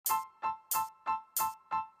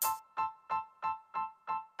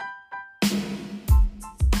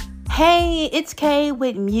Hey, it's Kay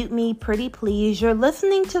with Mute Me Pretty Please. You're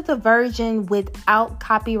listening to the version without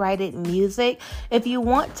copyrighted music. If you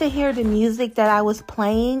want to hear the music that I was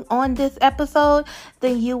playing on this episode,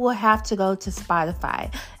 then you will have to go to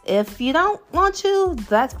Spotify. If you don't want to,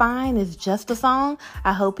 that's fine. It's just a song.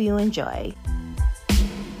 I hope you enjoy.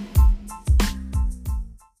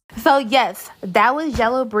 So yes, that was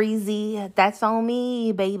Yellow Breezy. That's on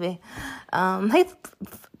me, baby. He's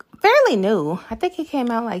fairly new. I think he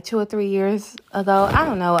came out like 2 or 3 years ago. I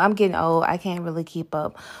don't know. I'm getting old. I can't really keep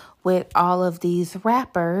up with all of these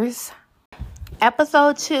rappers.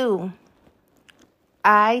 Episode 2.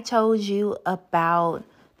 I told you about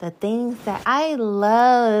the things that I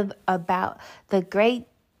love about the great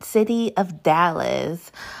city of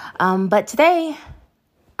Dallas. But today,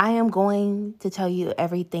 I am going to tell you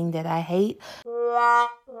everything that I hate.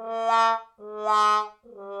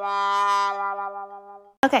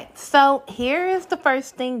 Okay, so here is the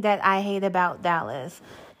first thing that I hate about Dallas.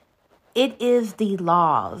 It is the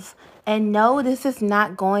laws. And no, this is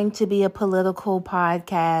not going to be a political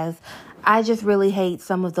podcast. I just really hate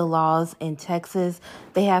some of the laws in Texas.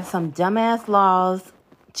 They have some dumbass laws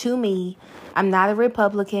to me. I'm not a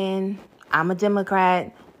Republican. I'm a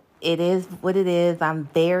Democrat. It is what it is. I'm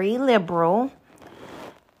very liberal.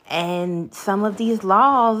 And some of these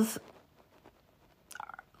laws,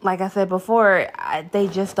 like I said before, they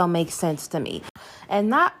just don't make sense to me. And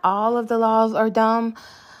not all of the laws are dumb.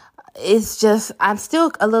 It's just, I'm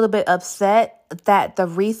still a little bit upset that the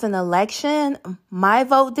recent election, my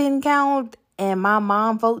vote didn't count and my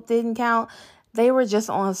mom's vote didn't count. They were just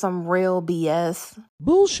on some real BS.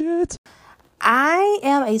 Bullshit. I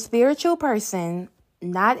am a spiritual person,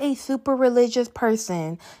 not a super religious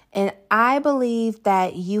person. And I believe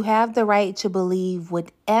that you have the right to believe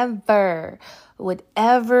whatever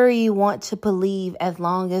you want to believe, as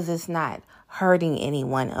long as it's not hurting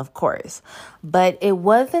anyone, of course. But it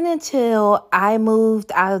wasn't until I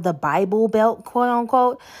moved out of the Bible Belt, quote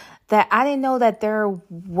unquote, that I didn't know that there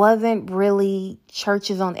wasn't really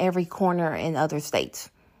churches on every corner in other states.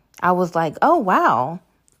 I was like, oh, wow,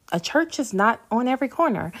 a church is not on every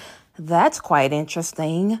corner. That's quite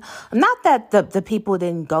interesting. Not that the people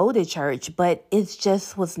didn't go to church, but it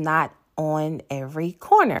just was not on every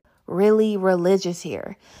corner. Really religious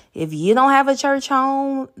here. If you don't have a church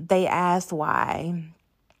home, they ask why.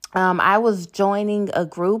 I was joining a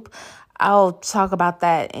group. I'll talk about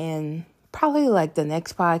that in probably like the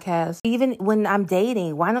next podcast. Even when I'm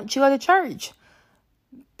dating, why don't you go to church?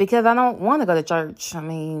 Because I don't want to go to church. I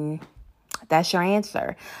mean, that's your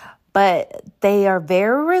answer. But they are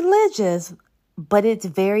very religious, but it's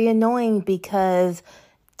very annoying because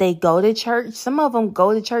they go to church. Some of them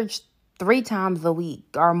go to church 3 times a week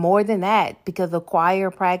or more than that because of choir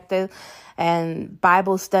practice and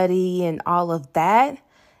Bible study and all of that.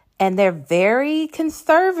 And they're very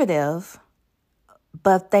conservative,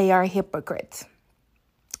 but they are hypocrites.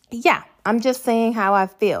 Yeah, I'm just saying how I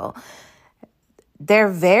feel. They're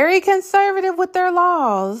very conservative with their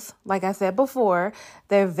laws. Like I said before,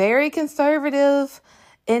 they're very conservative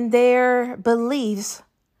in their beliefs,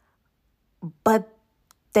 but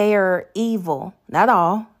they are evil. Not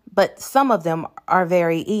all, but some of them are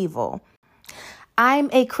very evil.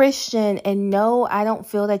 I'm a Christian, and no, I don't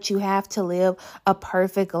feel that you have to live a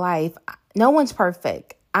perfect life. No one's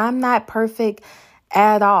perfect. I'm not perfect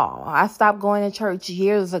at all. I stopped going to church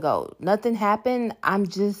years ago. Nothing happened. I'm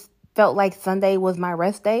just felt like Sunday was my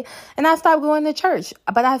rest day, and I stopped going to church.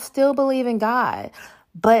 But I still believe in God.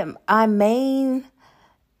 But my main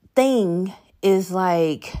thing is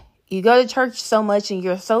like, you go to church so much and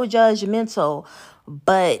you're so judgmental,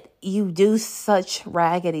 but you do such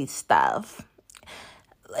raggedy stuff.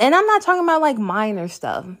 And I'm not talking about like minor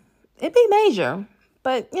stuff. It'd be major,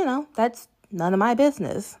 but that's none of my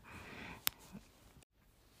business.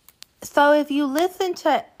 So if you listen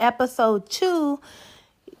to episode 2,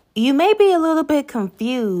 you may be a little bit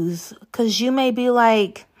confused because you may be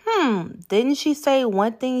like, didn't she say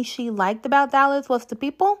one thing she liked about Dallas was the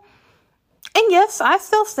people? And yes, I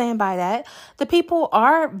still stand by that. The people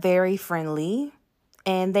are very friendly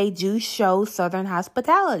and they do show Southern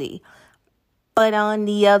hospitality. But on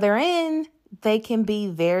the other end, they can be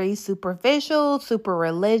very superficial, super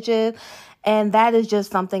religious. And that is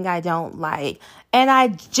just something I don't like.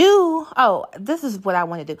 And this is what I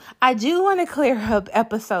want to do. I do want to clear up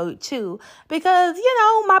episode 2 because,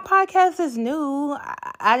 my podcast is new.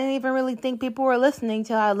 I didn't even really think people were listening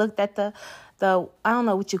till I looked at the I don't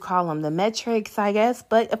know what you call them, the metrics, I guess.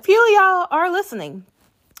 But a few of y'all are listening.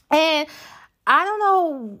 And I don't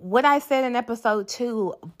know what I said in episode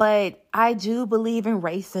 2, but I do believe in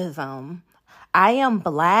racism. I am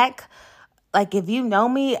Black. Like, if you know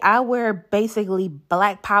me, I wear basically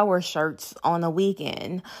black power shirts on the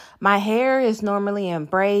weekend. My hair is normally in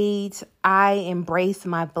braids. I embrace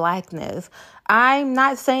my blackness. I'm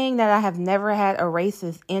not saying that I have never had a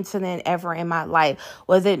racist incident ever in my life.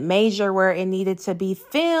 Was it major where it needed to be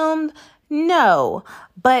filmed? No,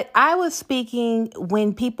 but I was speaking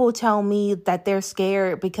when people tell me that they're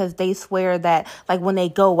scared because they swear that, like, when they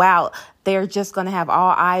go out, they're just going to have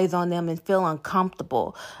all eyes on them and feel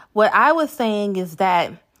uncomfortable. What I was saying is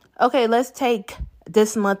that, okay, let's take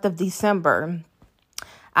this month of December.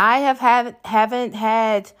 I haven't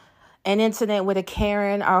had an incident with a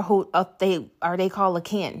Karen or who they call a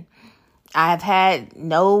Ken. I've had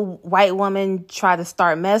no white woman try to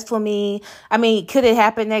start mess with me. I mean, could it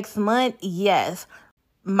happen next month? Yes.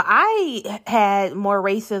 I had more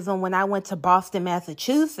racism when I went to Boston,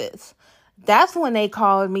 Massachusetts. That's when they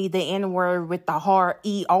called me the N-word with the hard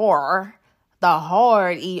ER. The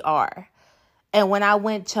hard ER. And when I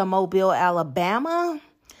went to Mobile, Alabama,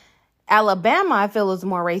 I feel is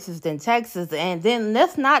more racist than Texas. And then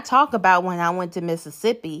let's not talk about when I went to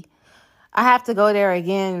Mississippi. I have to go there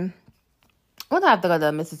again. We'll have to go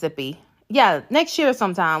to Mississippi. Yeah, next year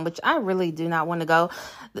sometime, which I really do not want to go.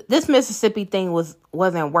 This Mississippi thing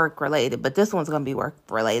wasn't work related, but this one's going to be work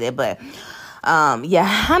related. But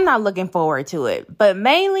yeah, I'm not looking forward to it. But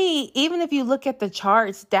mainly, even if you look at the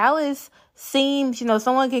charts, Dallas seems,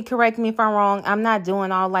 someone can correct me if I'm wrong. I'm not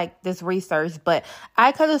doing all like this research, but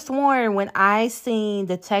I could have sworn when I seen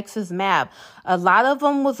the Texas map, a lot of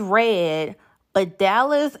them was red. But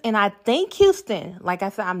Dallas and I think Houston, like I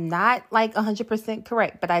said, I'm not like 100%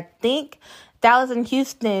 correct, but I think Dallas and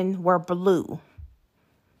Houston were blue.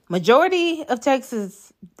 Majority of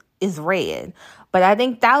Texas is red, but I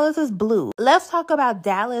think Dallas is blue. Let's talk about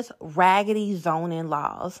Dallas raggedy zoning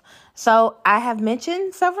laws. So I have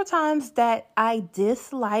mentioned several times that I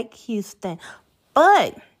dislike Houston,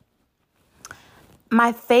 but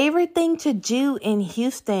my favorite thing to do in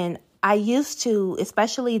Houston, I used to,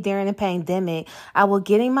 especially during the pandemic, I would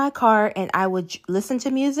get in my car and I would listen to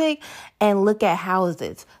music and look at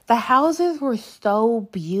houses. The houses were so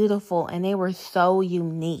beautiful and they were so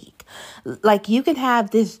unique. Like, you can have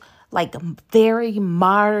this like very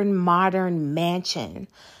modern mansion.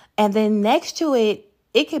 And then next to it,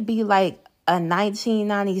 it could be like a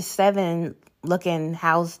 1997 looking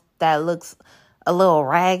house that looks a little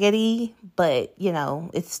raggedy, but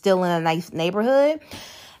it's still in a nice neighborhood.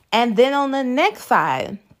 And then on the next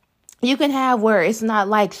side, you can have where it's not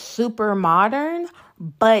like super modern,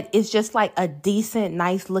 but it's just like a decent,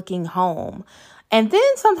 nice looking home. And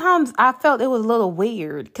then sometimes I felt it was a little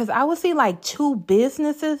weird because I would see like two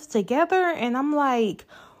businesses together and I'm like,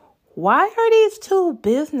 why are these two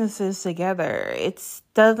businesses together? It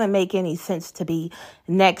doesn't make any sense to be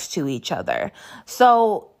next to each other.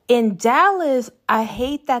 So in Dallas, I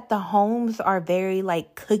hate that the homes are very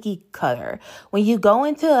like cookie cutter. When you go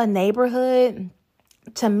into a neighborhood,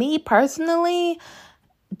 to me personally,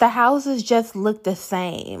 the houses just look the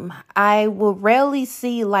same. I will rarely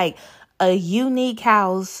see like a unique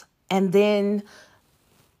house and then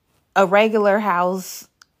a regular house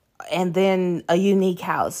and then a unique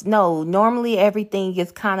house. No, normally everything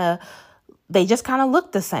is they just kind of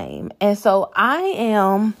look the same. And so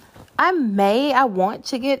I want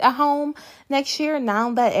to get a home next year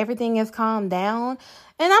now that everything has calmed down.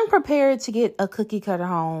 And I'm prepared to get a cookie cutter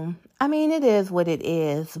home. I mean, it is what it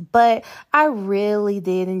is. But I really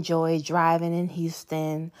did enjoy driving in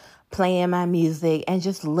Houston, playing my music, and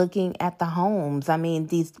just looking at the homes. I mean,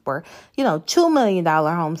 these were, $2 million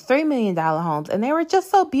homes, $3 million homes, and they were just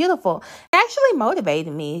so beautiful. It actually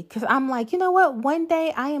motivated me because I'm like, you know what? One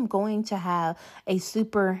day I am going to have a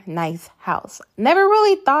super nice house. Never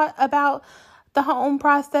really thought about the home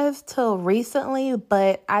process till recently,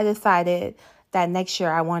 but I decided that next year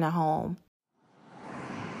I want a home.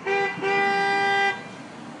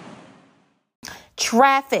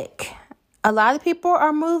 Traffic. A lot of people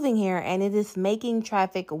are moving here and it is making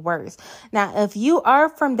traffic worse. Now, if you are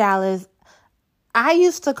from Dallas, I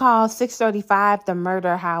used to call 635 the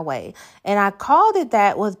murder highway. And I called it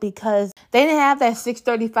that was because they didn't have that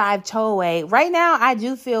 635 tollway. Right now, I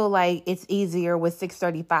do feel like it's easier with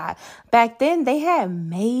 635. Back then, they had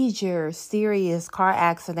major serious car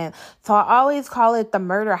accidents. So I always call it the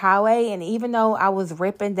murder highway. And even though I was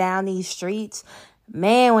ripping down these streets,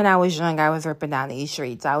 man, when I was young, I was ripping down these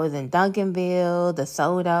streets. I was in Duncanville,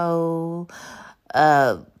 DeSoto,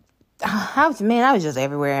 I was just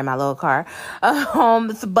everywhere in my little car.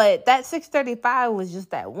 But that 635 was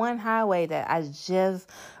just that one highway that I just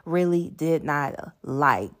really did not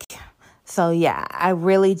like. So yeah, I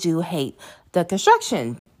really do hate the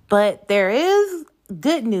construction. But there is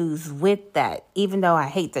good news with that, even though I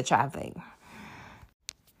hate the traffic.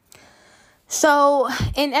 So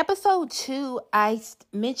in episode 2, I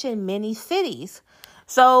mentioned many cities.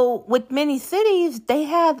 So with many cities, they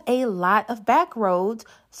have a lot of back roads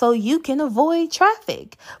so you can avoid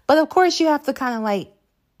traffic. But of course, you have to kind of like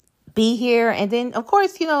be here. And then, of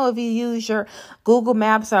course, if you use your Google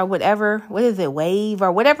Maps or whatever, what is it, Wave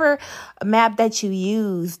or whatever map that you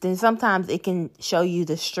use, then sometimes it can show you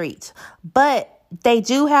the streets. But they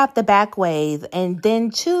do have the back ways. And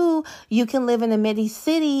then, too, you can live in a mini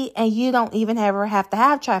city and you don't even ever have to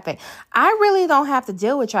have traffic. I really don't have to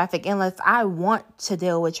deal with traffic unless I want to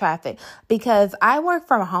deal with traffic, because I work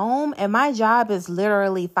from home and my job is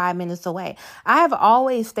literally 5 minutes away. I have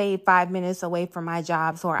always stayed 5 minutes away from my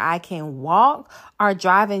job so I can walk, or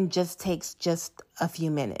driving just takes just a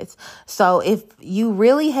few minutes. So if you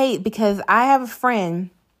really hate, because I have a friend,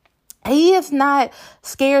 he is not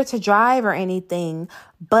scared to drive or anything,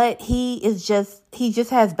 but he just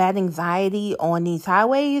has bad anxiety on these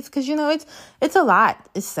highways because, it's a lot.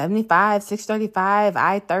 It's 75, 635,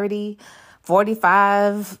 I-30,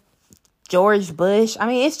 45, George Bush. I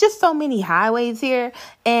mean, it's just so many highways here,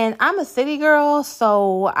 and I'm a city girl,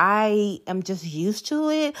 so I am just used to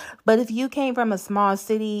it. But if you came from a small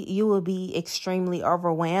city, you will be extremely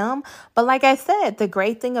overwhelmed. But like I said, the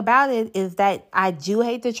great thing about it is that I do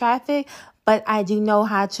hate the traffic, but I do know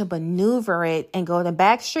how to maneuver it and go to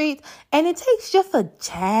back streets. And it takes just a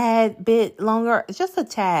tad bit longer, just a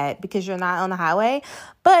tad, because you're not on the highway,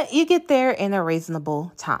 but you get there in a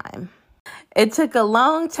reasonable time. It took a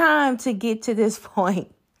long time to get to this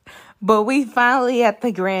point, but we finally at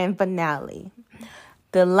the grand finale.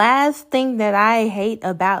 The last thing that I hate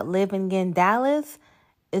about living in Dallas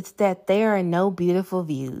is that there are no beautiful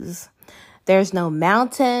views. There's no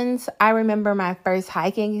mountains. I remember my first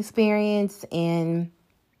hiking experience in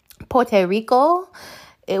Puerto Rico.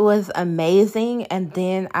 It was amazing. And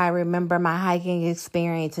then I remember my hiking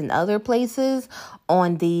experience in other places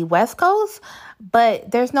on the West Coast. But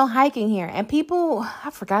there's no hiking here. And people, I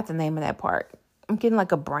forgot the name of that park. I'm getting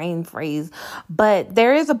like a brain freeze. But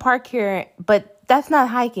there is a park here, but that's not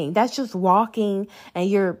hiking. That's just walking and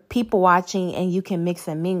you're people watching and you can mix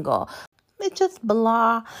and mingle. It's just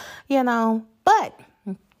blah, But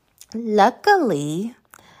luckily,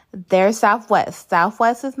 there's Southwest.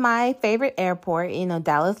 Southwest is my favorite airport,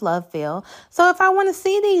 Dallas Loveville. So if I want to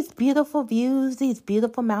see these beautiful views, these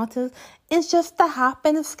beautiful mountains, it's just a hop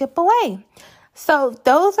and a skip away. So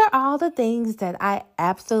those are all the things that I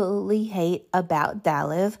absolutely hate about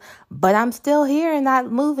Dallas, but I'm still here and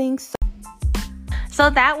not moving. So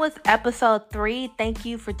that was episode 3. Thank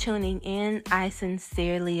you for tuning in. I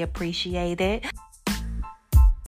sincerely appreciate it.